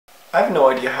I have no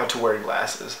idea how to wear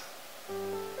glasses.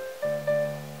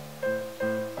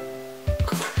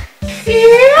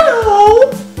 Hello!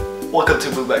 Welcome to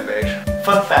BlueBlackBeige.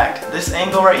 Fun fact, this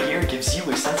angle right here gives you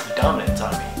a sense of dominance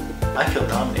on me. I feel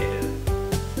dominated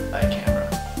by a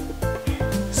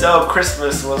camera. So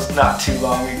Christmas was not too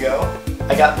long ago.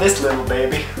 I got this little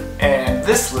baby, and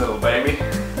this little baby,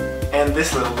 and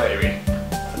this little baby.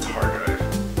 That's a hard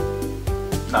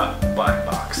drive. Not black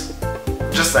box.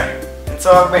 Just saying. And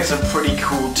so I've made some pretty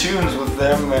cool tunes with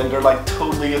them, and they're like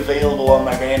totally available on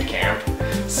my Bandcamp.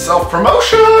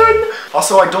 Self-promotion!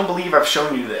 Also, I don't believe I've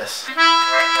shown you this.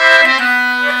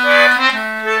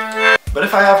 But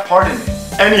if I have, pardon me.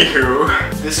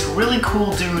 Anywho, this really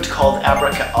cool dude called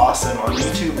Abraca Awesome on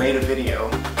YouTube made a video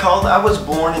called I Was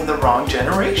Born in the Wrong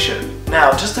Generation.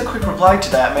 Now, just a quick reply to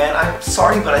that, man. I'm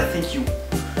sorry, but I think you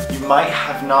might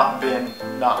have not been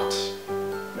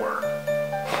were.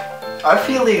 I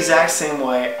feel the exact same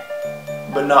way,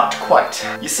 but not quite.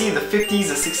 You see, the 50s,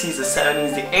 the 60s, the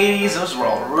 70s, the 80s, those were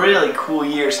all really cool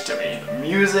years to me. The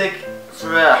music,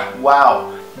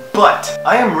 wow. But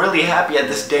I am really happy at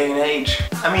this day and age.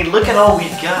 I mean, look at all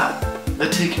we've got. The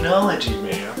technology,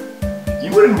 man.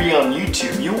 You wouldn't be on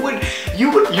YouTube.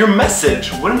 Your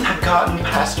message wouldn't have gotten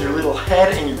past your little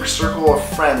head and your circle of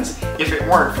friends if it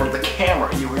weren't for the camera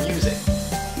you were using.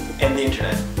 And the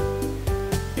internet.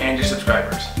 And your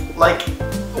subscribers. Like,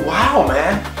 wow,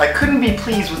 man. I couldn't be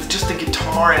pleased with just a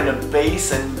guitar and a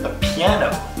bass and a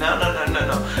piano. No.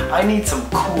 I need some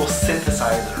cool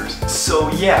synthesizers. So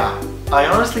yeah, I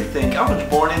honestly think I was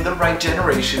born in the right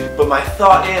generation, but my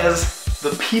thought is,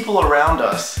 the people around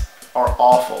us are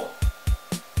awful.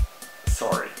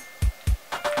 Sorry.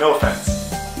 No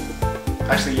offense.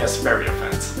 Actually, yes, very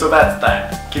offense. So that's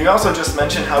that. Can you also just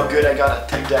mention how good I got at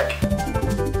Tech Deck?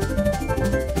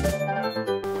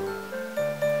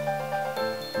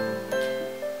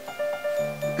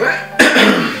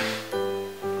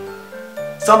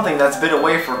 Something that's been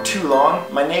away for too long,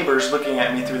 my neighbor's looking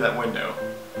at me through that window.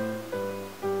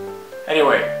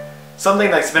 Anyway, something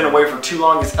that's been away for too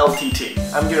long is LTT.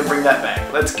 I'm gonna bring that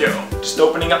back. Let's go. Just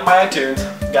opening up my iTunes.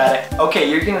 Got it. Okay,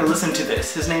 you're gonna listen to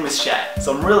this. His name is Chat.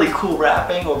 Some really cool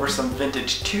rapping over some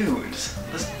vintage tunes.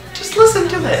 Just listen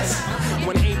to this.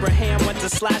 When Abraham went to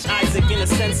slash Isaac, in a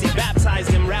sense he baptized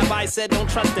him. Rabbi said don't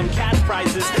trust them cash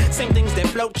prizes. Same things that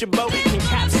float your boat can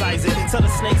capsize it. Tell the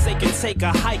snakes they can take a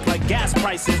hike like gas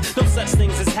prices. No such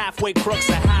things as halfway crooks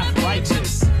or half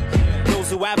righteous.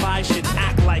 Those who have eyes should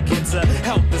act like it's a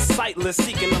help the sightless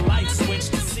seeking the light switch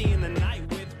to see in the night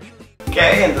with.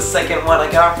 Okay, and the second one I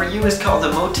got for you is called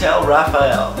the Motel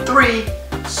Raphael. 3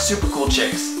 super cool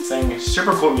chicks saying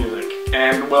super cool music.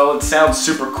 And, well, it sounds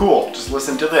super cool. Just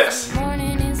listen to this.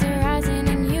 Morning is horizon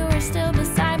and you are still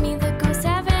beside me. The ghosts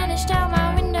have vanished out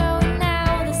my window and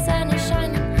now the sun is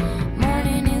shining.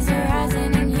 Morning is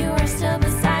horizon and you are still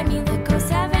beside me. The ghosts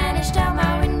have vanished out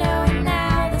my window and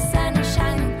now the sun is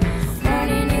shining.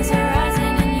 Morning is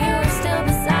horizon and you are still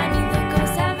beside me. The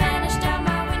ghosts have vanished out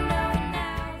my window and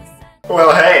now the sun.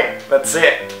 Well, hey, that's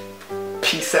it.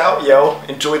 Peace out, yo.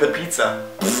 Enjoy the pizza.